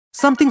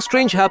Something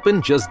strange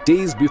happened just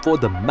days before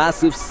the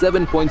massive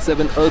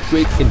 7.7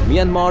 earthquake in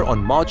Myanmar on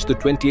March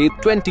 28,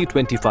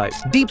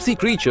 2025. Deep-sea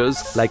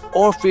creatures like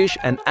oarfish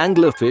and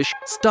anglerfish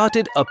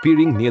started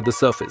appearing near the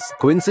surface.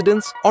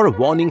 Coincidence or a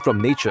warning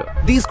from nature?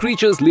 These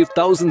creatures live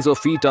thousands of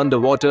feet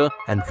underwater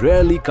and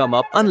rarely come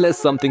up unless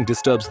something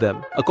disturbs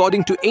them.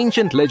 According to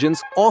ancient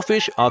legends,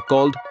 oarfish are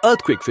called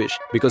earthquake fish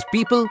because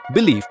people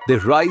believe they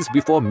rise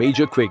before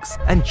major quakes.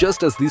 And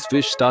just as these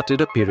fish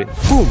started appearing,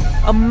 boom!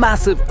 A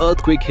massive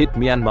earthquake hit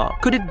Myanmar.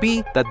 Could it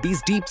be that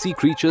these deep-sea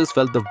creatures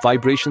felt the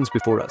vibrations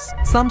before us?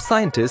 Some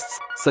scientists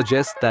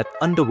suggest that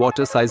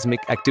underwater seismic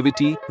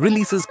activity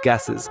releases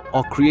gases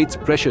or creates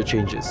pressure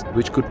changes,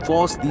 which could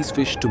force these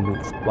fish to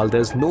move. While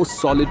there's no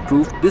solid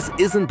proof, this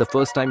isn't the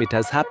first time it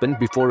has happened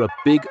before a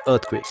big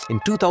earthquake. In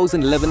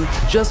 2011,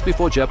 just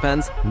before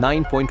Japan's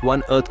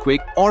 9.1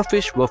 earthquake,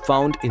 oarfish were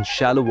found in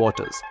shallow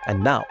waters.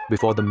 And now,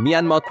 before the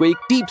Myanmar quake,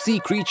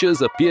 deep-sea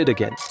creatures appeared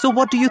again. So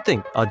what do you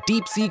think? Are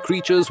deep-sea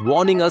creatures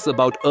warning us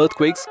about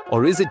earthquakes,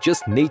 or is it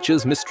just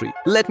nature's mystery?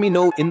 Let me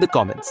know in the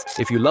comments.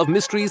 If you love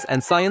mysteries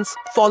and science,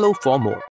 follow for more.